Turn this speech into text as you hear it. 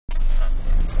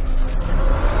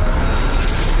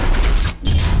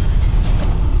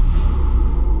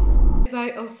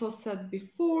I also said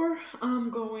before, I'm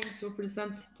going to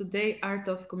present today art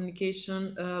of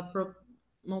communication,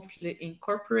 mostly in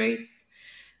corporates,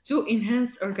 to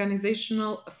enhance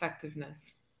organizational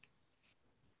effectiveness.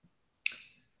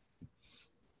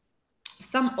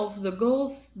 Some of the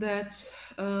goals that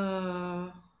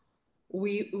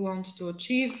we want to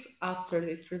achieve after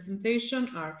this presentation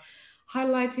are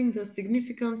highlighting the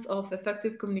significance of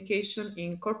effective communication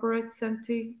in corporate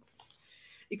settings,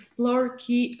 explore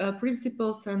key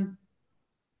principles and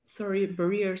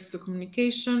barriers to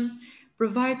communication,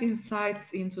 provide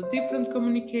insights into different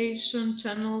communication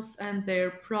channels and their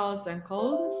pros and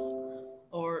cons,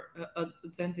 or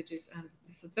advantages and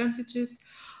disadvantages,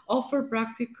 offer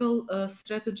practical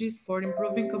strategies for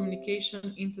improving communication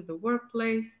into the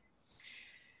workplace,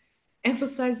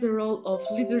 emphasize the role of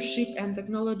leadership and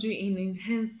technology in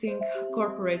enhancing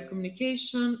corporate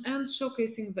communication, and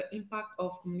showcasing the impact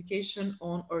of communication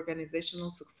on organizational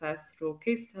success through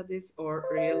case studies or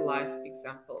real life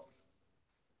examples.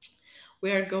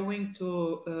 We are going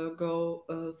to go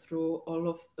through all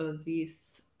of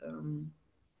these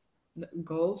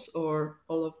goals or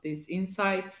all of these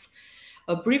insights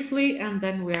briefly, and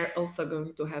then we are also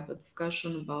going to have a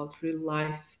discussion about real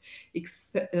life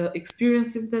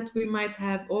experiences that we might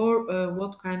have, or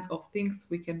what kind of things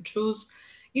we can choose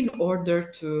in order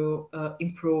to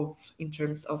improve in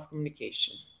terms of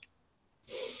communication.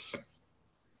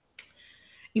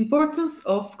 Importance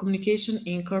of communication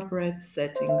in corporate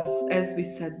settings. As we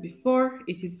said before,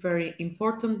 it is very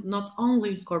important not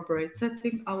only in corporate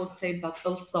setting, I would say, but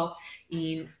also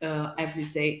in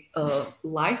everyday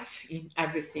life, in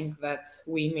everything that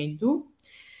we may do.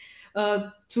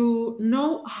 To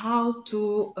know how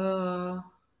to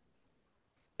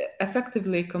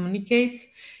effectively communicate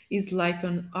is like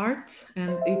an art,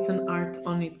 and it's an art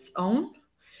on its own.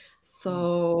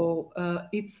 So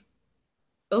it's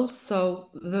also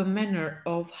the manner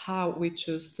of how we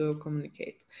choose to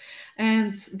communicate.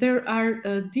 And there are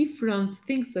different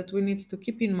things that we need to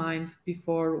keep in mind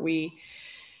before we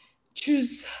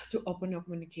choose to open your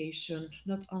communication,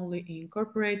 not only in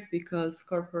corporates, because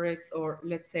corporates, or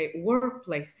let's say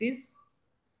workplaces,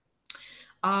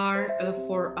 are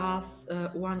for us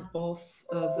one of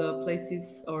the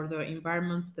places or the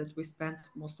environments that we spend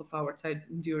most of our time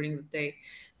during the day.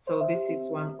 So this is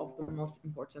one of the most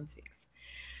important things.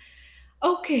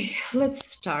 Okay, let's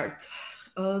start.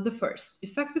 The first,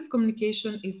 effective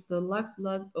communication is the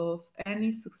lifeblood of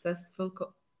any successful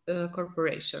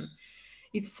corporation.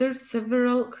 It serves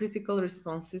several critical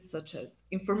responses, such as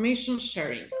information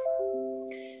sharing.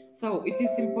 So it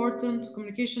is important,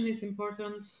 communication is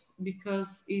important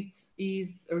because it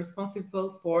is responsible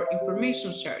for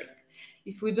information sharing.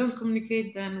 If we don't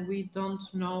communicate, then we don't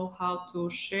know how to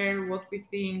share what we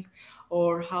think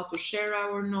or how to share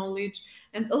our knowledge,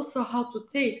 and also how to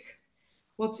take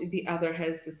what the other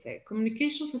has to say.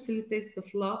 Communication facilitates the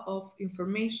flow of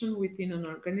information within an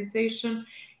organization,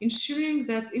 ensuring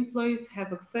that employees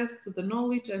have access to the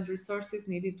knowledge and resources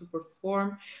needed to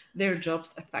perform their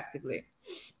jobs effectively.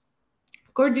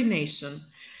 Coordination.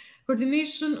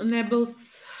 Coordination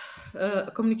enables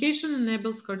communication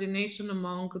enables coordination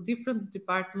among different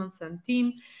departments and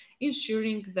teams,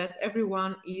 ensuring that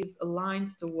everyone is aligned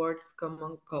towards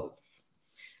common goals.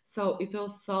 So it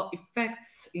also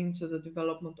affects into the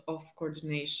development of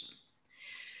coordination.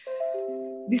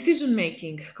 Decision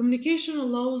making. Communication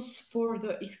allows for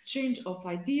the exchange of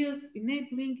ideas,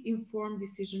 enabling informed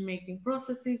decision making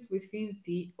processes within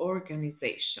the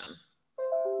organization.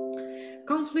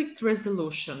 Conflict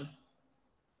resolution.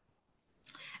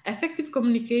 Effective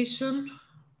communication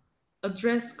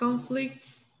address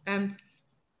conflicts and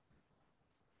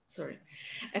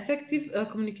effective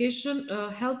communication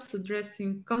helps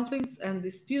addressing conflicts and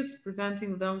disputes,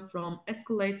 preventing them from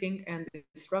escalating and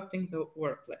disrupting the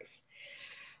workplace.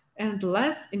 And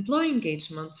last, employee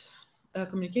engagement.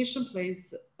 Communication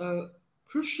plays a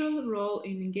crucial role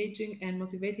in engaging and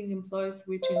motivating employees,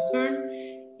 which in turn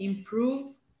improve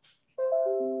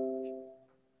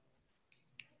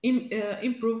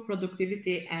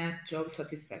productivity and job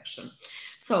satisfaction.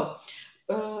 So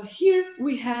here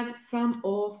we have some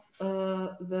of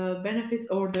the benefits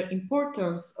or the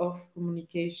importance of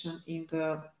communication in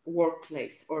the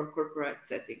workplace or corporate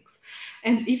settings.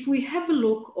 And if we have a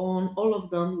look on all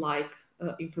of them, like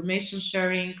information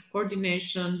sharing,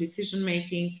 coordination, decision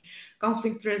making,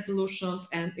 conflict resolution,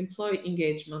 and employee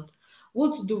engagement,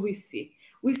 what do we see?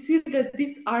 We see that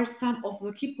these are some of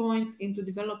the key points into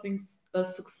developing a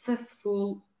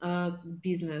successful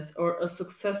business or a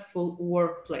successful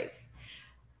workplace.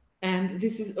 And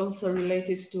this is also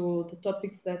related to the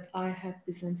topics that I have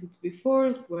presented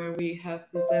before, where we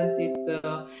have presented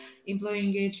the employee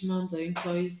engagement, the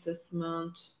employee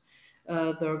assessment,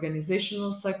 the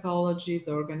organizational psychology,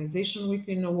 the organization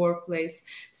within a workplace.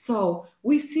 So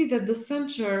we see that the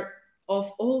center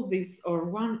of all this, or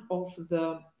one of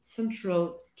the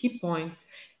central key points,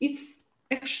 it's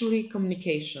actually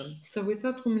communication. So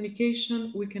without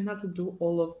communication, we cannot do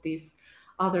all of these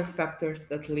other factors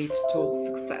that lead to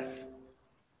success.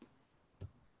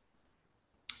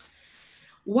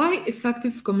 Why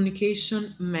effective communication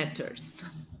matters?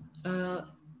 Uh,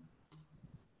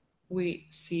 we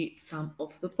see some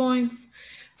of the points.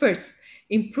 First,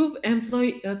 improve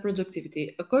employee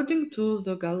productivity. According to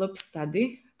the Gallup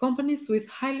study, companies with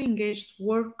highly engaged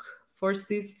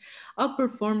workforces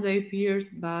outperform their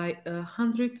peers by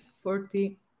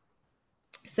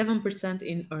 147%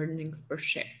 in earnings per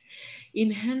share.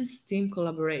 Enhance team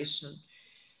collaboration.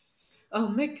 A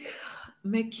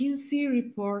McKinsey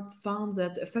report found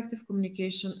that effective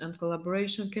communication and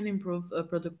collaboration can improve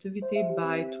productivity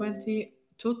by 20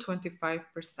 to 25%.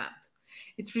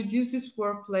 It reduces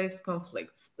workplace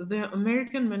conflicts. The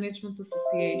American Management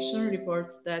Association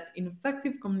reports that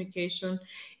ineffective communication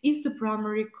is the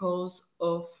primary cause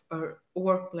of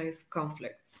workplace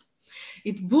conflicts.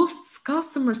 It boosts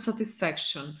customer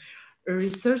satisfaction.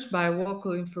 Research by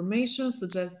Vocal Information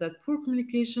suggests that poor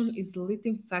communication is the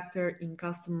leading factor in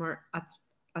customer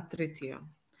attrition.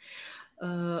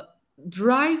 Uh,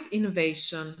 Drive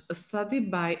innovation. A study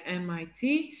by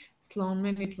MIT Sloan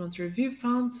Management Review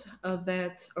found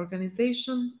that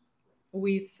organizations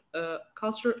with a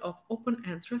culture of open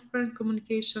and transparent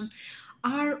communication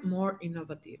are more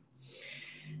innovative.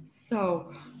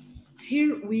 So,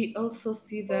 here we also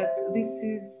see that this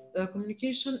is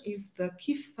communication is the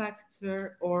key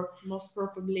factor, or most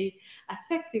probably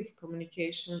effective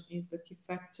communication is the key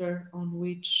factor on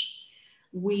which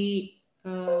we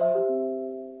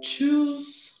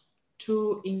choose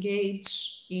to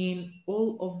engage in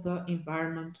all of the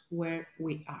environment where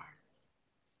we are.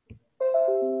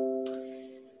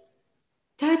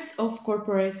 Types of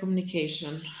corporate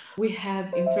communication. We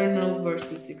have internal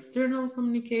versus external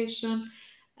communication,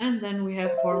 and then we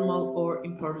have formal or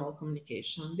informal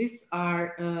communication. These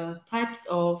are types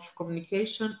of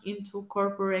communication into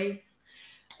corporates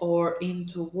or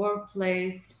into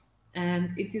workplace, and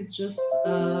it is just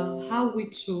how we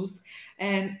choose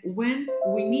and when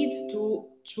we need to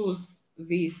choose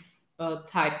these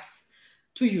types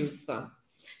to use them.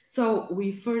 So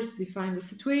we first define the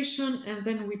situation and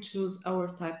then we choose our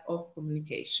type of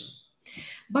communication.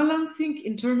 Balancing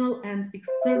internal and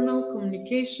external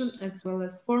communication, as well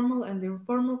as formal and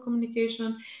informal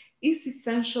communication, is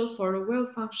essential for a well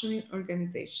functioning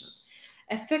organization.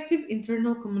 Effective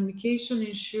internal communication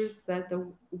ensures that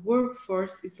the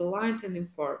workforce is aligned and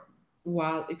informed,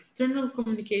 while external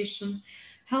communication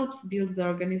helps build the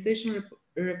organization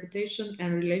reputation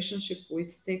and relationship with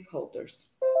stakeholders.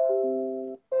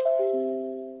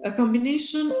 A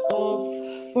combination of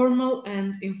formal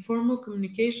and informal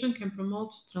communication can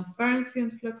promote transparency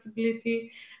and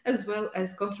flexibility, as well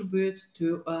as contribute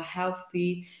to a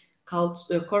healthy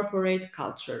corporate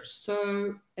culture.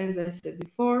 So, as I said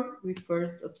before, we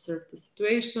first observe the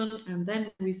situation and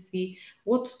then we see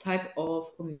what type of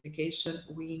communication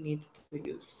we need to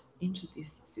use into this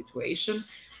situation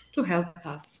to help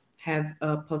us have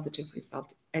a positive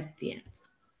result at the end.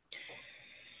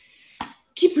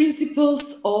 Key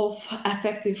principles of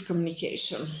effective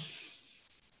communication.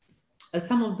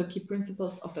 Some of the key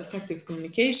principles of effective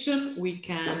communication, we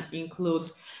can include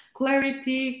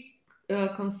clarity,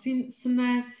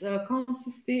 conciseness,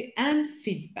 consistency, and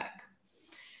feedback.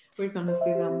 We're going to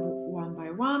see them one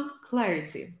by one.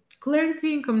 Clarity.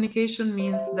 Clarity in communication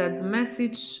means that the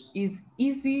message is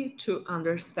easy to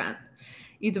understand.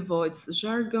 It avoids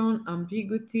jargon,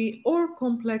 ambiguity, or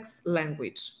complex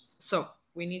language. So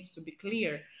we need to be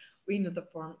clear in the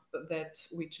form that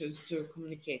we choose to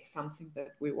communicate something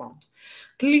that we want.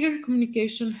 Clear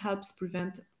communication helps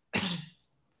prevent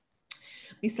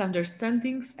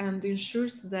misunderstandings and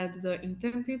ensures that the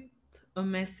intended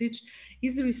message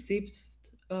is received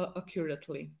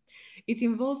accurately. It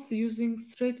involves using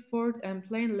straightforward and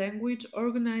plain language,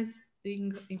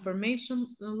 organizing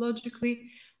information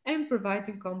logically, and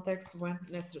providing context when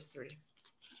necessary.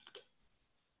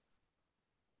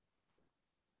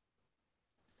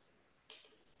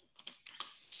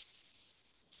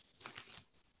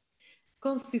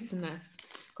 Consistence.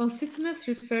 Consistence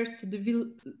refers to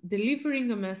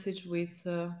delivering a message with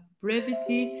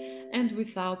brevity and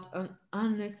without an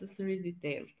unnecessary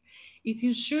detail. It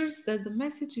ensures that the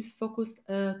message is focused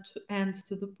and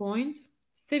to the point,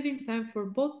 saving time for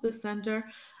both the sender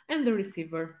and the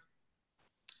receiver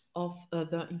of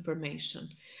the information.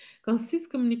 Concise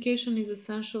communication is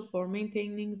essential for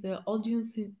maintaining the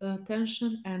audience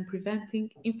attention and preventing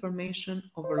information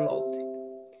overload.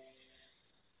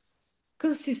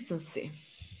 Consistency.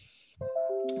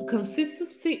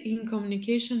 Consistency in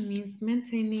communication means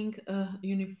maintaining a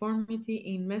uniformity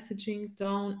in messaging,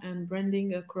 tone, and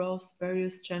branding across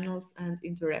various channels and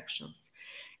interactions.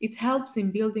 It helps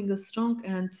in building a strong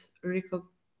and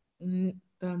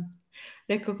um,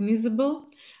 recognizable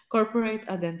corporate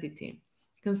identity.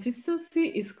 Consistency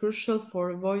is crucial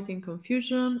for avoiding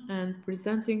confusion and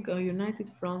presenting a united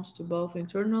front to both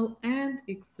internal and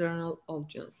external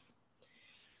audience.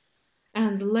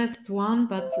 And the last one,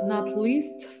 but not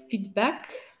least,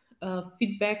 feedback.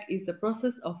 Feedback is the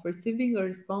process of receiving a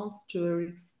response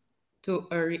to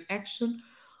a reaction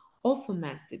of a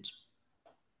message.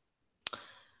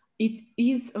 It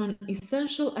is an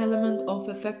essential element of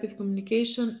effective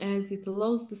communication as it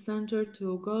allows the sender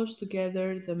to gauge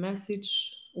together the message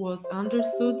was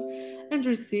understood and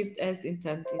received as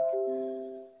intended.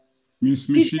 Miss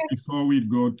Michi, Feedback. before we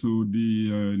go to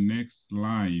the next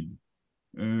slide,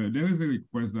 there is a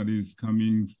request that is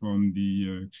coming from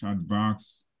the chat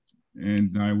box,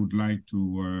 and I would like to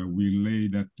relay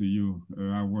that to you.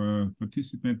 Our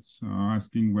participants are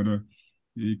asking whether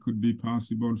it could be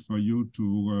possible for you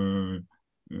to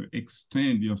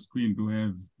extend your screen to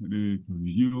have the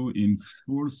view in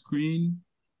full screen.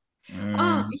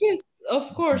 Yes, of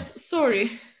Okay. course.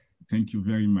 Sorry. Thank you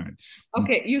very much.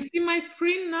 Okay, you see my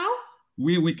screen now?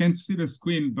 We can see the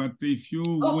screen, but if you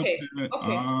would, Okay,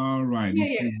 okay. all right, Yeah,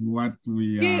 this yeah. is what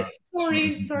we Yeah, are.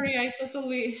 sorry, sorry. I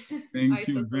totally, I Thank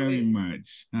you very totally,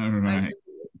 much. All I right.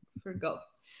 totally forgot.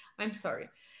 I'm sorry.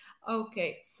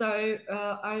 Okay, so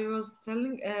I was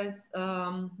telling as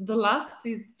the last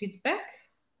is feedback,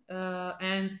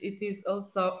 and it is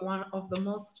also one of the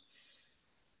most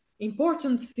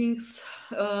important things.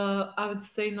 I would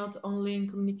say not only in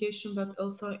communication but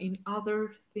also in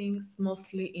other things,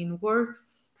 mostly in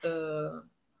works,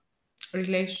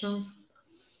 relations.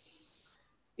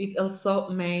 It also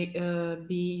may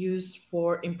be used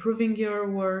for improving your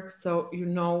work so you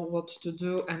know what to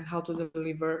do and how to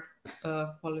deliver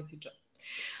a quality job.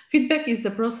 Feedback is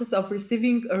the process of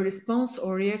receiving a response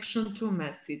or reaction to a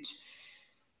message.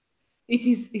 It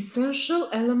is essential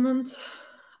element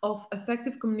of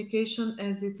effective communication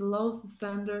as it allows the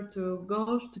sender to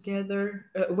gauge together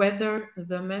whether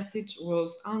the message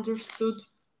was understood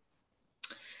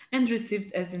and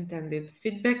received as intended.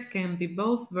 Feedback can be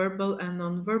both verbal and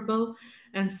nonverbal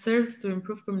and serves to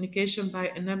improve communication by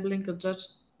enabling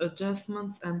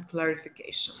adjustments and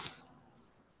clarifications.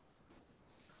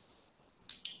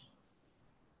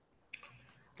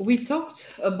 We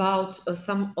talked about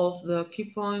some of the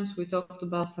key points, we talked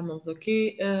about some of the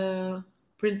key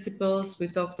principles, we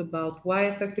talked about why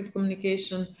effective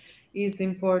communication is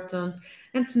important,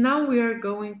 and now we are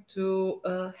going to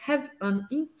have an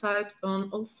insight on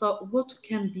also what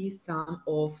can be some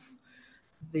of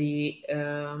the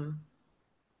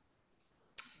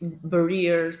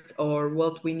barriers or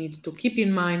what we need to keep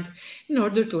in mind in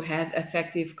order to have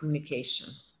effective communication.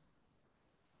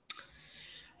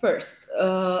 First,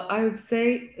 I would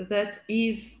say that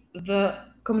is the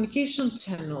communication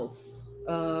channels,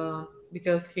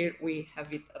 because here we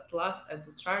have it at last at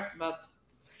the chart, but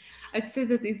I'd say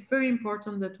that it's very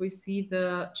important that we see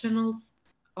the channels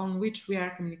on which we are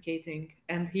communicating.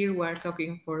 And here we are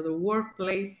talking for the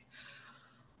workplace.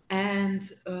 And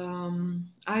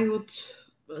I would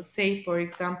say, for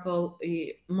example,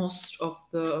 most of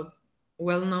the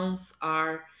well knowns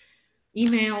are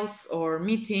emails or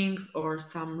meetings or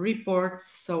some reports.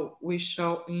 So we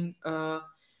show in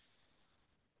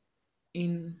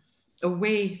a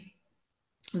way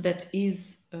that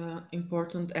is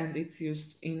important and it's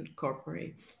used in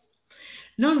corporates.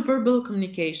 Nonverbal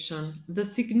communication, the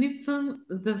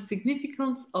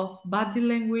significance of body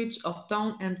language, of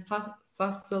tone, and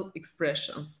facial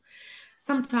expressions.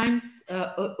 Sometimes,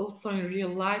 also in real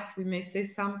life, we may say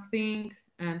something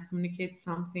and communicate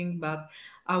something, but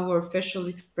our facial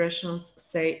expressions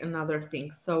say another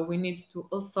thing. So we need to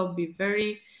also be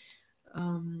very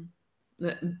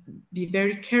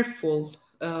careful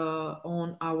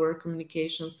on our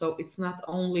communication. So it's not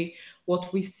only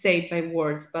what we say by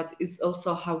words, but it's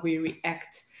also how we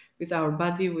react with our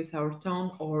body, with our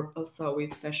tone, or also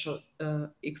with facial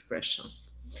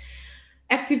expressions.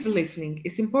 Active listening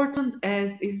is important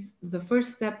as is the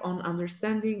first step on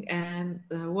understanding and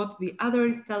what the other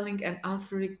is telling and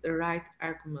answering the right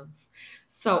arguments.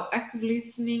 So active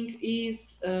listening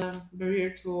is a barrier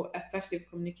to effective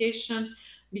communication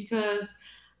because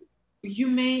you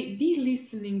may be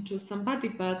listening to somebody,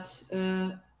 but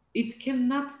it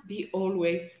cannot be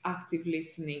always active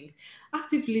listening.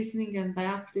 Active listening, and by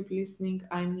active listening,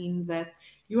 I mean that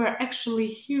you are actually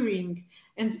hearing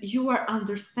and you are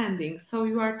understanding. So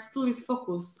you are fully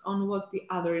focused on what the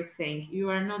other is saying. You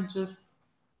are not just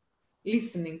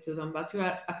listening to them, but you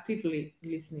are actively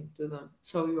listening to them.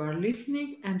 So you are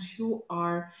listening and you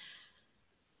are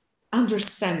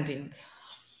understanding.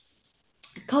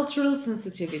 Cultural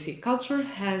sensitivity. Culture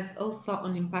has also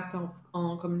an impact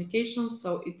on communication,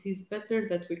 so it is better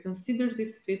that we consider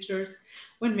these features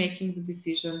when making the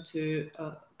decision to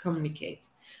communicate.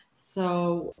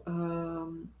 So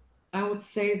I would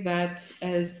say that,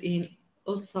 as in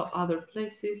also other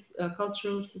places,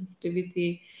 cultural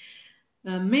sensitivity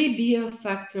may be a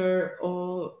factor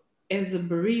or as a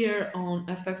barrier on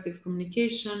effective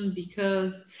communication,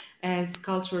 because as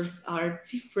cultures are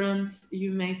different,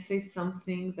 you may say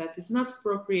something that is not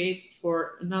appropriate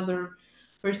for another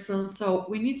person. So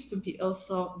we need to be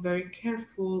also very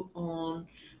careful on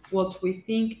what we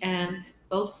think, and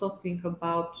also think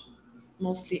about,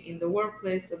 mostly in the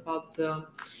workplace, about the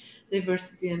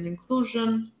diversity and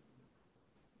inclusion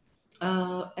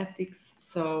ethics,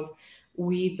 so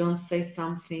we don't say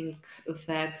something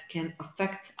that can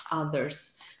affect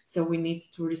others. So we need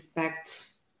to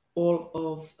respect all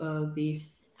of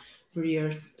these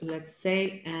barriers, let's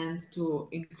say, and to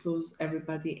include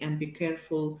everybody and be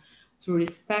careful to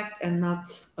respect and not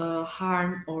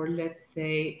harm, or let's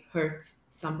say hurt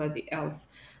somebody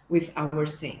else with our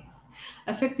sayings.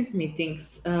 Effective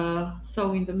meetings.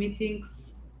 So in the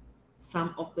meetings,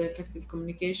 some of the effective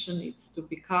communication is to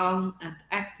be calm and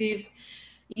active,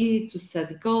 to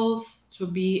set goals, to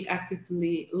be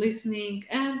actively listening,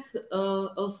 and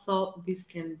also this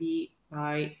can be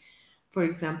by, for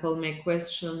example, make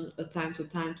question time to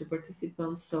time to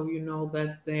participants, so you know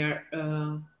that they're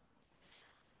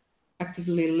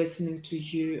actively listening to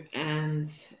you, and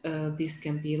this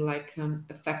can be like an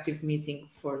effective meeting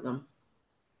for them.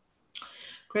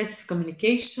 Crisis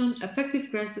communication. Effective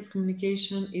crisis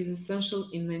communication is essential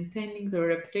in maintaining the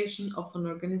reputation of an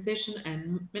organization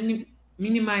and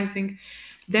minimizing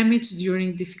damage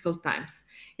during difficult times.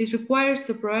 It requires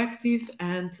a proactive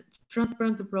and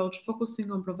transparent approach,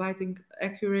 focusing on providing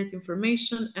accurate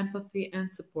information, empathy, and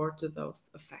support to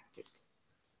those affected.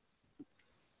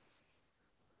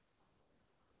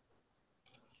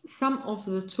 Some of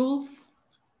the tools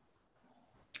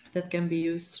that can be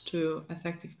used to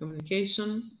effective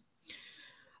communication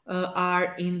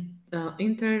are in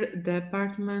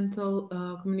interdepartmental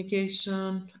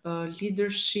communication,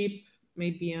 leadership,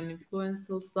 maybe an influence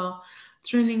also,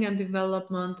 training and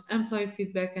development, employee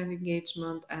feedback and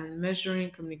engagement, and measuring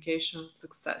communication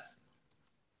success.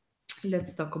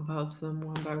 Let's talk about them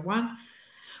one by one.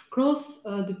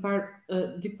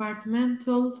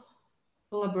 Departmental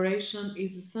collaboration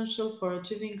is essential for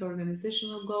achieving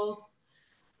organizational goals,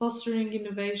 fostering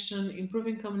innovation,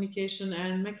 improving communication,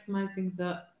 and maximizing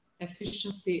the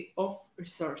efficiency of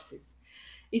resources.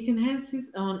 It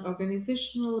enhances an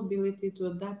organizational ability to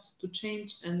adapt to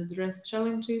change and address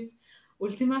challenges,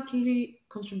 ultimately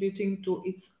contributing to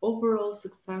its overall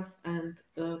success and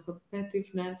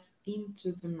competitiveness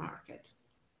into the market.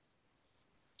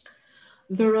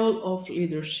 The role of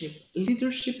leadership.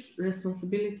 Leadership's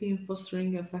responsibility in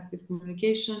fostering effective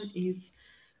communication is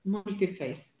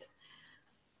multifaceted.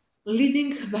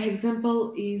 Leading by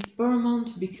example is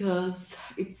paramount because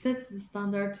it sets the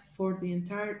standard for the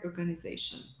entire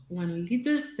organization. When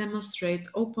leaders demonstrate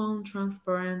open,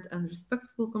 transparent, and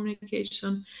respectful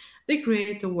communication, they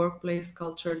create a workplace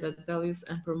culture that values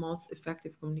and promotes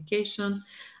effective communication,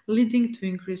 leading to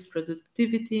increased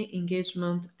productivity,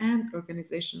 engagement, and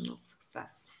organizational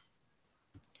success.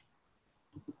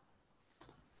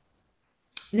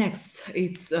 Next,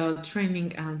 it's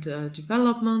training and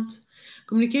development.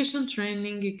 Communication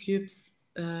training equips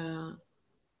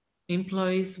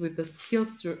employees with the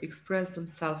skills to express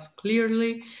themselves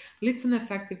clearly, listen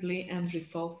effectively, and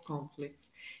resolve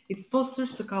conflicts. It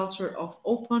fosters a culture of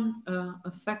open,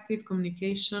 effective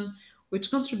communication, which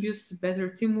contributes to better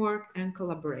teamwork and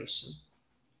collaboration.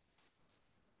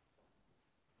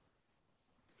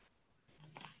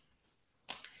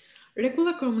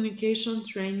 Regular communication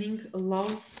training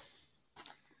allows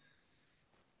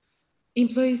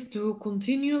employees to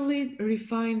continually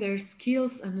refine their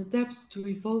skills and adapt to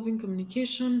evolving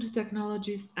communication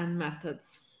technologies and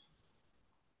methods.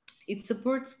 It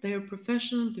supports their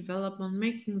professional development,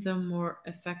 making them more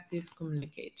effective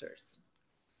communicators.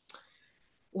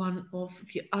 One of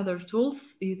the other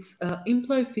tools is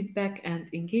employee feedback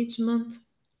and engagement.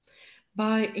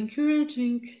 By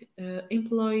encouraging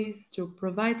employees to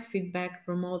provide feedback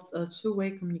promotes a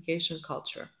two-way communication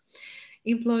culture.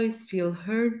 Employees feel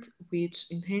heard,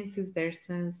 which enhances their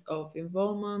sense of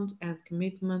involvement and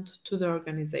commitment to the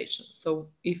organization. So,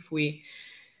 if we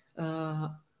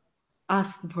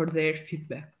ask for their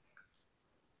feedback,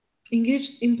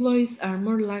 engaged employees are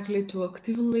more likely to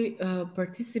actively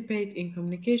participate in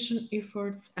communication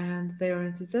efforts, and their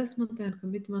enthusiasm and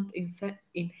commitment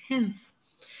enhance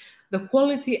the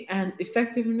quality and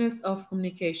effectiveness of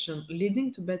communication,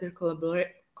 leading to better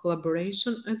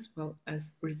collaboration as well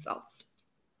as results.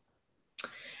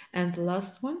 And the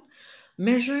last one,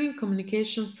 measuring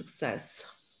communication success.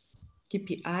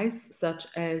 KPIs such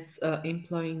as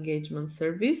employee engagement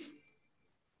surveys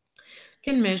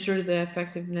can measure the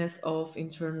effectiveness of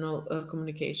internal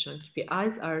communication.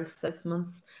 KPIs are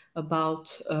assessments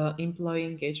about employee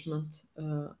engagement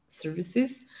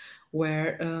services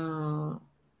where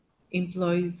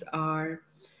employees are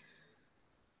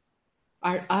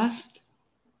asked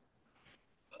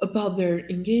about their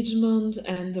engagement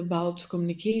and about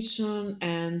communication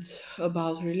and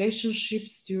about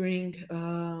relationships during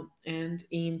and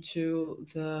into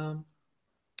the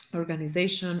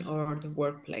organization or the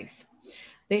workplace.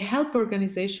 They help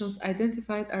organizations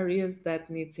identify areas that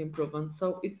needs improvement.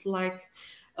 So it's like,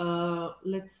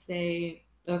 let's say,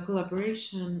 a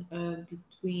collaboration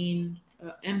between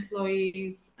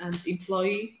employees and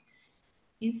employee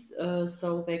is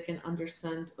so they can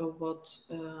understand what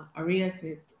areas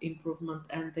need improvement,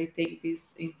 and they take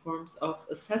this in forms of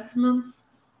assessments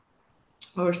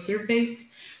or surveys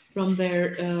from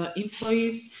their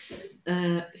employees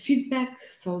feedback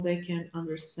so they can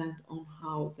understand on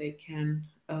how they can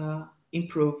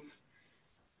improve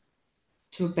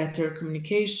to better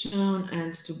communication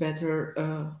and to better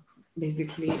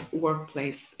basically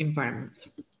workplace environment.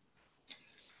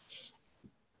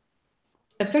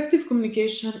 Effective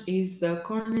communication is the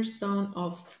cornerstone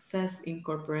of success in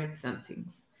corporate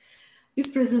settings.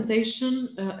 This presentation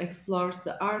explores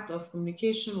the art of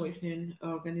communication within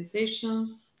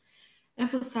organizations,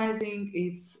 emphasizing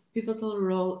its pivotal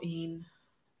role in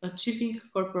achieving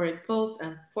corporate goals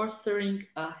and fostering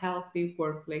a healthy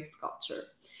workplace culture.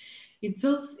 It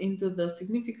delves into the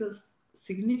significance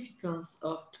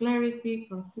of clarity,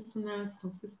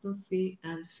 consistency,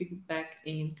 and feedback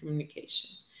in communication.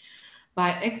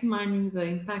 By examining the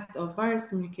impact of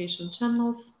various communication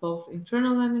channels, both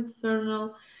internal and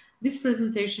external, this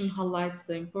presentation highlights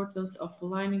the importance of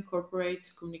aligning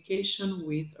corporate communication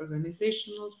with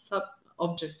organizational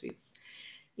sub-objectives.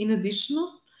 In addition,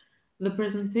 the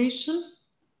presentation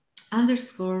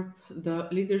underscored the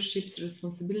leadership's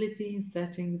responsibility in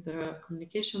setting the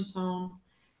communication tone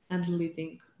and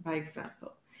leading by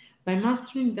example. By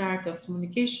mastering the art of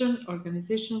communication,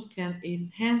 organization can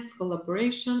enhance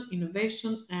collaboration,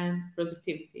 innovation, and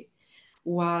productivity,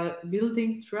 while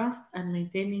building trust and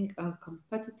maintaining a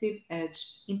competitive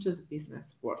edge into the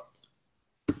business world.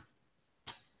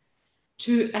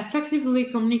 To effectively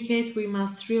communicate, we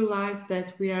must realize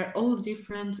that we are all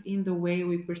different in the way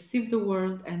we perceive the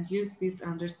world and use this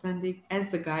understanding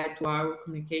as a guide to our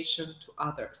communication to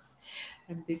others.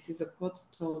 And this is a quote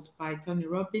told by Tony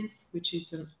Robbins, which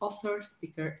is an author,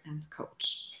 speaker, and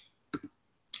coach.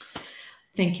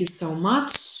 Thank you so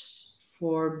much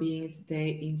for being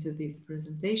today into this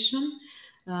presentation.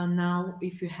 Now,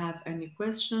 if you have any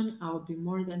question, I will be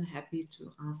more than happy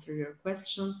to answer your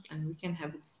questions and we can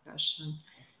have a discussion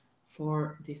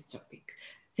for this topic.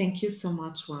 Thank you so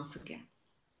much once again.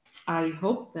 I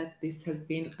hope that this has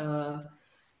been a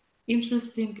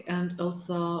interesting and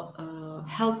also a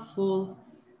helpful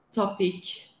topic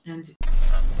and